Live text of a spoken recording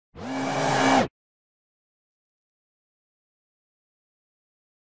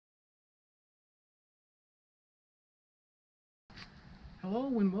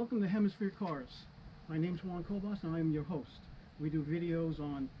Hello and welcome to Hemisphere Cars. My name's Juan Cobos and I'm your host. We do videos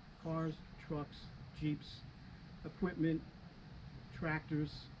on cars, trucks, jeeps, equipment,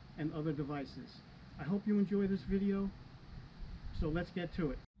 tractors, and other devices. I hope you enjoy this video, so let's get to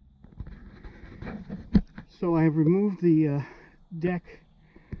it. So I have removed the deck,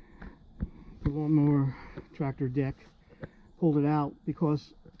 the lawnmower tractor deck, pulled it out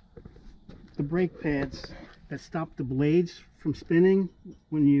because the brake pads that stop the blades from spinning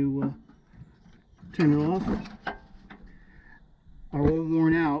when you turn it off are all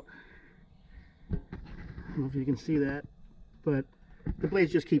worn out. I don't know if you can see that, but the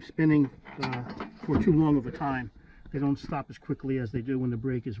blades just keep spinning for too long of a time. They don't stop as quickly as they do when the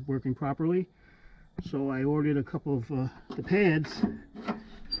brake is working properly. So I ordered a couple of the pads,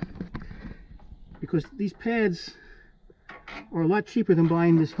 because these pads are a lot cheaper than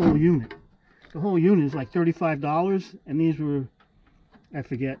buying this whole unit. The whole unit is like $35, and these were, I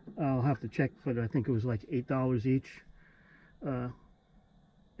forget, I'll have to check, but I think it was like $8 each. And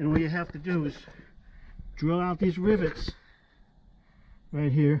all you have to do is drill out these rivets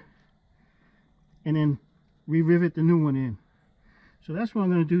right here, and then re-rivet the new one in. So that's what I'm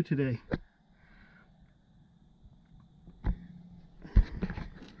going to do today.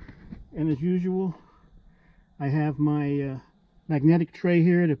 And as usual, I have my magnetic tray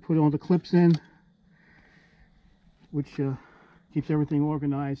here to put all the clips in, which keeps everything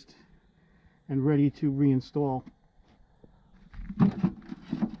organized and ready to reinstall.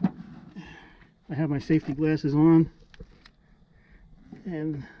 I have my safety glasses on,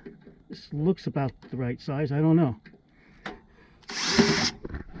 and this looks about the right size. I don't know.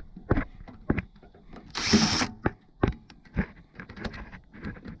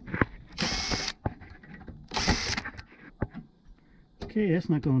 Okay, that's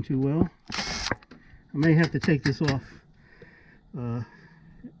not going too well. I may have to take this off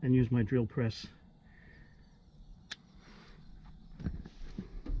and use my drill press.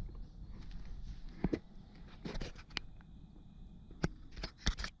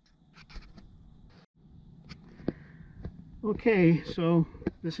 Okay, so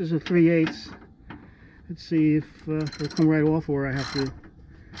this is a 3/8. Let's see if it'll come right off, or I have to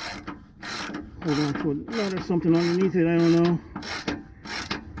hold on to a nut or something underneath it. I don't know.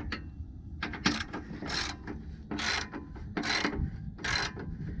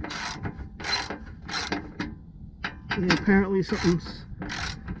 Yeah, apparently something's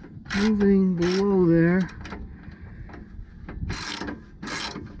moving below there.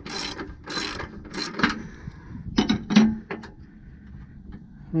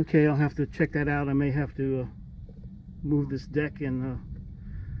 Okay, I'll have to check that out. I may have to move this deck and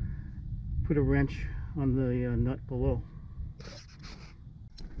put a wrench on the nut below.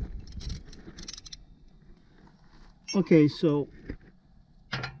 Okay, so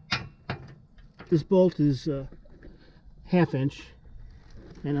this bolt is 1/2 inch,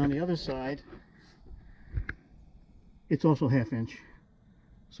 and on the other side it's also 1/2 inch.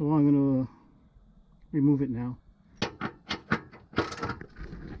 So I'm going to remove it now.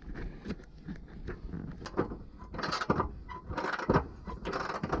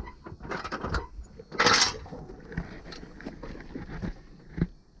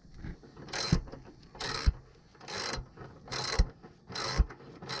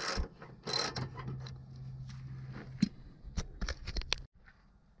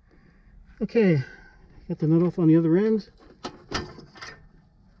 Okay, got the nut off on the other end. There's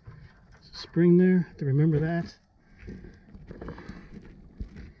a spring there, have to remember that.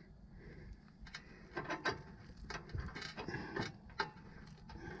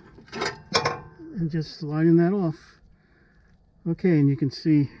 And just sliding that off. Okay, and you can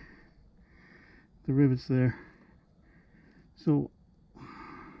see the rivets there. So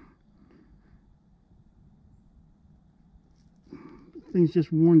thing's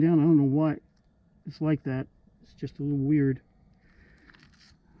just worn down. I don't know why it's like that. It's just a little weird.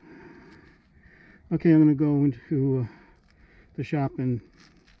 Okay, I'm going to go into the shop and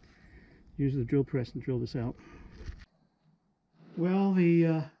use the drill press and drill this out. Well,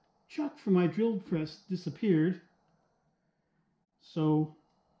 the chuck for my drill press disappeared, so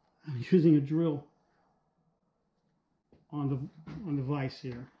I'm using a drill on the vise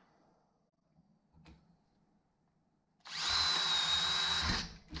here.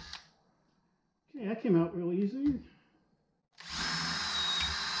 Okay, that came out real easy.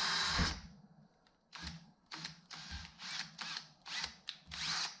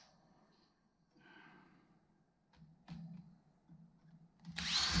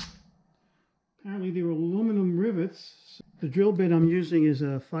 Apparently they were aluminum rivets. The drill bit I'm using is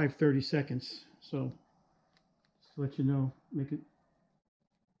a 5/32, so just to let you know, make it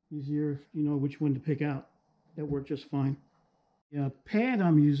Easier if you know which one to pick out. That worked just fine. The pad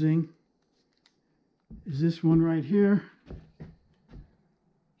I'm using is this one right here.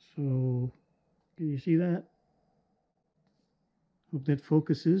 So, can you see that? Hope that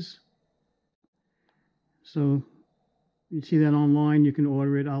focuses. So, you see that online, you can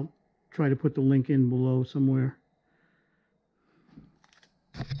order it. I'll try to put the link in below somewhere.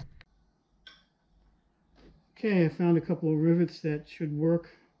 Okay, I found a couple of rivets that should work.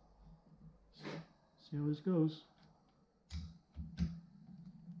 See how this goes.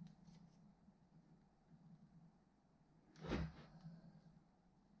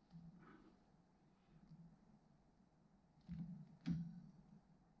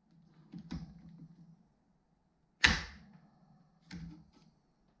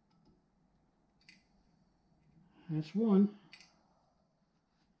 That's one.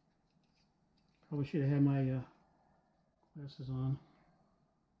 Probably should have had my glasses on.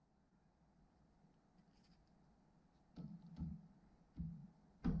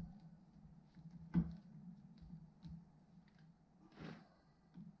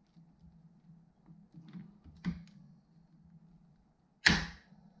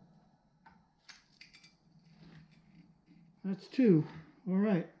 That's two. All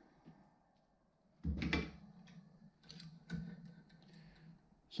right.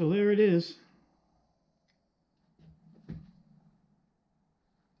 So there it is.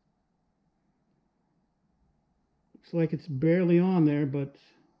 Looks like it's barely on there, but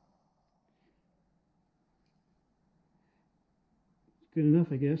it's good enough,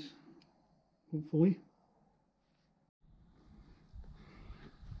 I guess. Hopefully.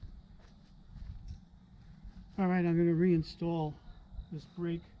 All right, I'm going to reinstall this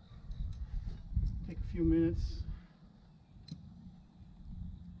brake. Take a few minutes.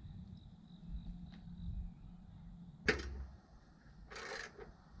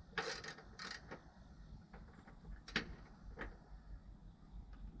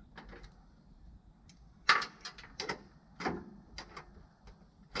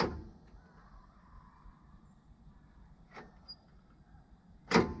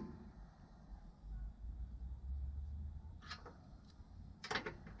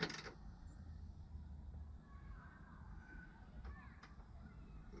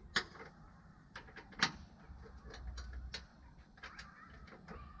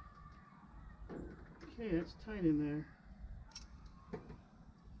 Okay, that's tight in there.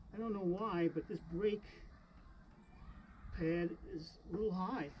 I don't know why, but this brake pad is a little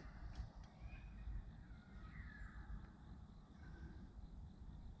high.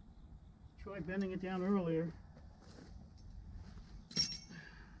 Try bending it down earlier. I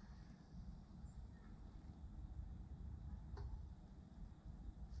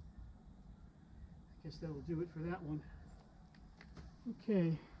guess that'll do it for that one.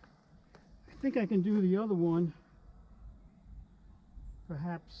 Okay, I think I can do the other one.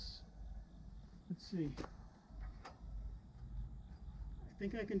 Perhaps, let's see. I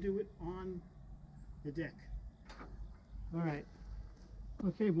think I can do it on the deck. All right.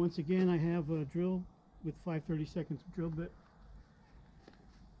 Okay, once again, I have a drill with 5/32 drill bit.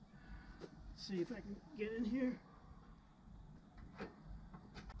 Let's see if I can get in here.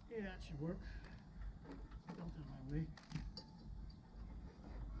 Yeah, that should work. Belt out of my way.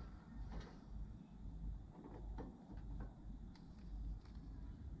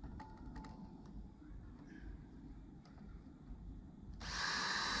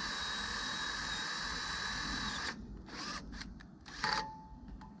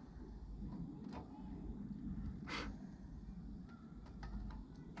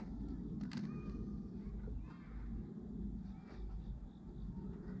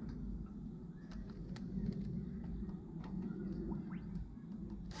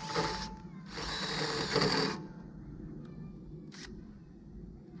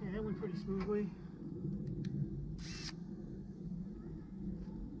 Okay, that went pretty smoothly.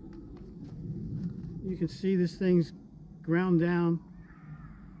 You can see this thing's ground down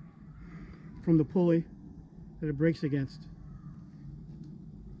from the pulley that it brakes against.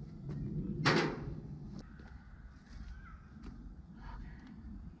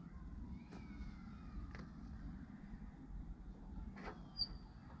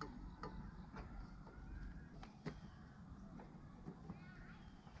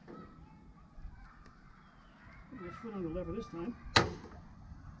 Put my foot on the lever this time.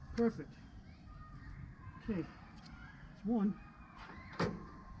 Perfect. Okay, it's one.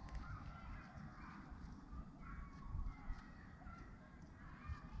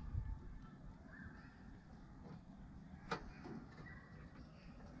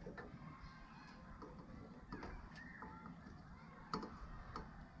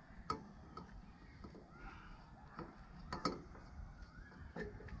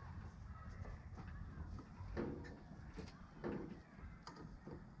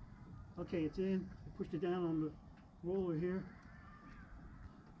 Okay, it's in. I pushed it down on the roller here.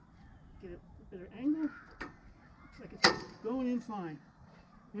 Get a better angle. Looks like it's going in fine.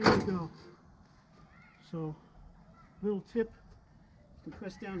 There we go. So, little tip. You can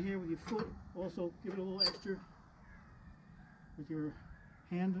press down here with your foot. Also, give it a little extra with your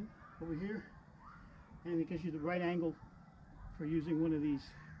hand over here. And it gives you the right angle for using one of these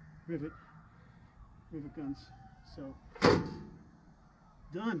rivet guns. So,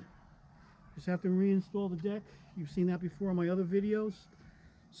 done. Just have to reinstall the deck. You've seen that before in my other videos,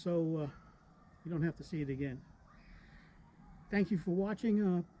 so you don't have to see it again. Thank you for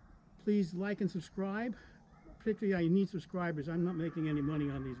watching. Please like and subscribe. Particularly, I need subscribers. I'm not making any money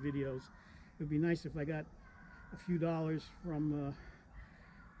on these videos. It would be nice if I got a few dollars from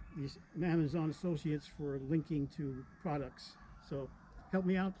these Amazon associates for linking to products. So help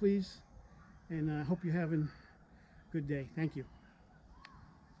me out, please, and I hope you're having a good day. Thank you.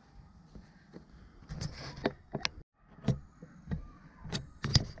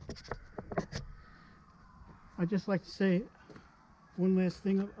 I'd just like to say one last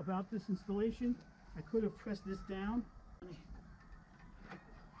thing about this installation. I could have pressed this down.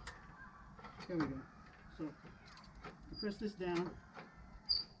 There we go. So I press this down,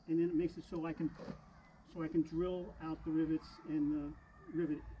 and then it makes it so I can drill out the rivets and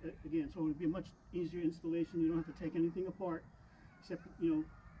rivet again. So it would be a much easier installation. You don't have to take anything apart, except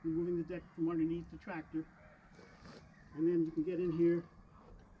removing the deck from underneath the tractor, and then you can get in here,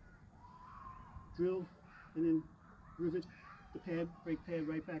 drill, and then rivet the pad, brake pad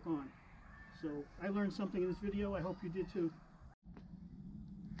right back on. So I learned something in this video. I hope you did too.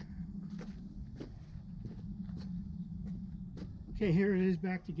 Okay, here it is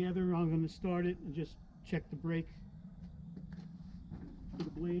back together. I'm going to start it and just check the brake for the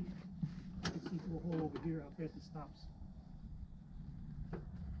blade. You can see through a hole over here how fast it stops.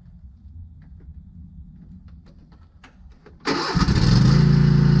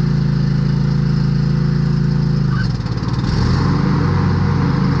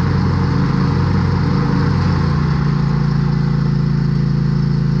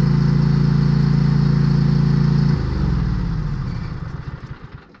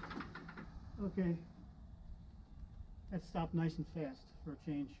 Okay, that stopped nice and fast for a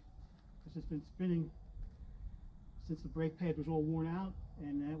change, because it's been spinning since the brake pad was all worn out,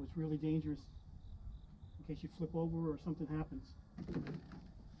 and that was really dangerous in case you flip over or something happens.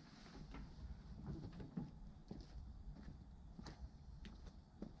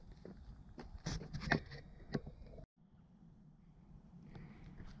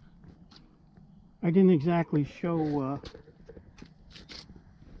 I didn't exactly show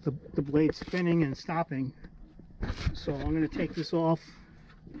the blade spinning and stopping, so I'm going to take this off,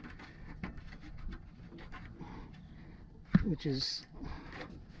 which is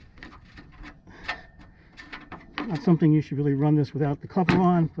not something you should really run this without the cover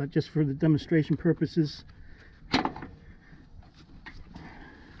on, but just for the demonstration purposes.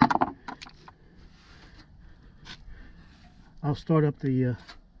 I'll start up the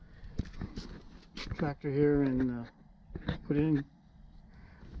tractor here and put it in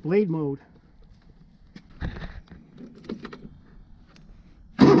blade mode.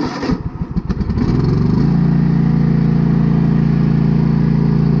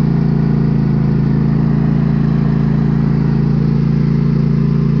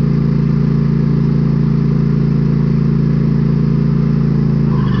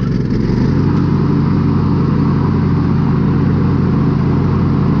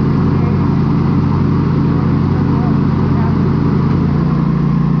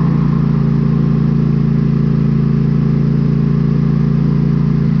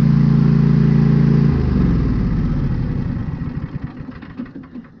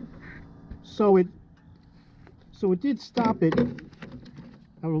 So it did stop it.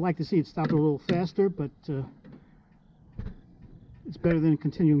 I would like to see it stop it a little faster, but it's better than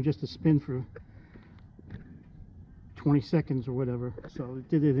continuing just to spin for 20 seconds or whatever. So it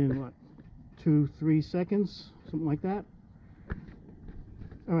did it in what, 2-3 seconds, something like that.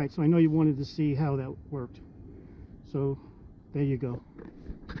 All right, so I know you wanted to see how that worked, so there you go.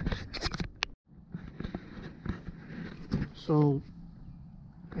 So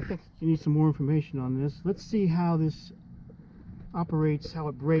I think you need some more information on this. Let's see how this operates, how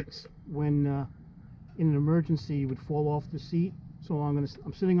it brakes when in an emergency you would fall off the seat. So I'm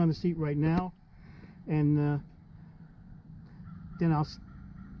sitting on the seat right now, and then I'll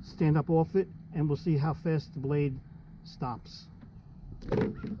stand up off it, and we'll see how fast the blade stops.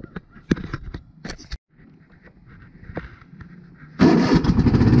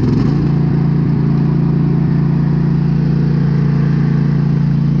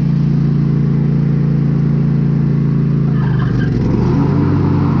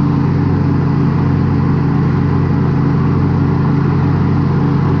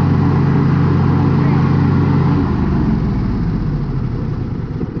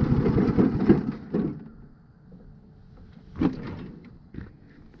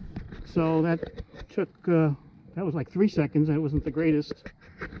 So that took, that was like 3 seconds. That wasn't the greatest.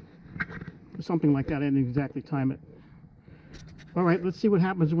 Something like that. I didn't exactly time it. All right, let's see what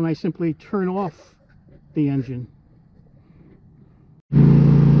happens when I simply turn off the engine.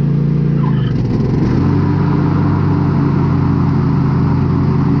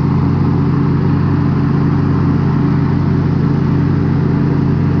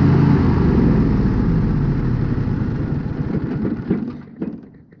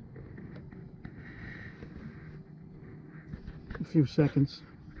 A few seconds.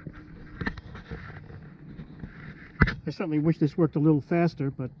 I certainly wish this worked a little faster,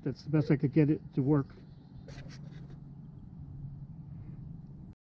 but that's the best I could get it to work.